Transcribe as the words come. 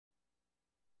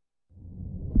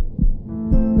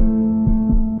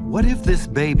What if this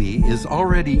baby is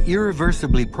already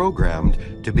irreversibly programmed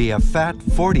to be a fat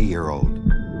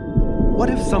 40-year-old? What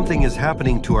if something is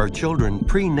happening to our children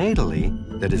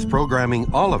prenatally that is programming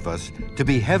all of us to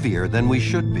be heavier than we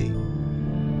should be?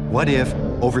 What if,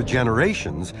 over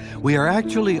generations, we are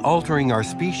actually altering our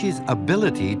species'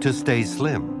 ability to stay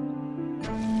slim?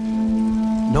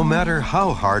 No matter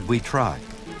how hard we try.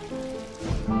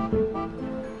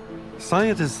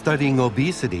 Scientists studying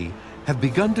obesity have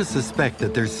begun to suspect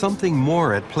that there's something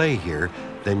more at play here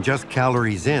than just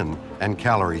calories in and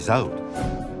calories out.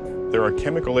 There are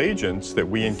chemical agents that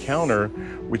we encounter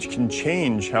which can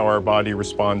change how our body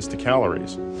responds to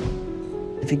calories.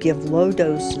 If you give low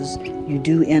doses, you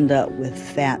do end up with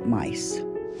fat mice.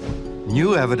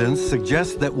 New evidence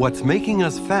suggests that what's making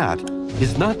us fat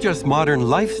is not just modern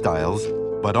lifestyles,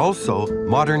 but also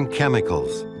modern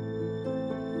chemicals.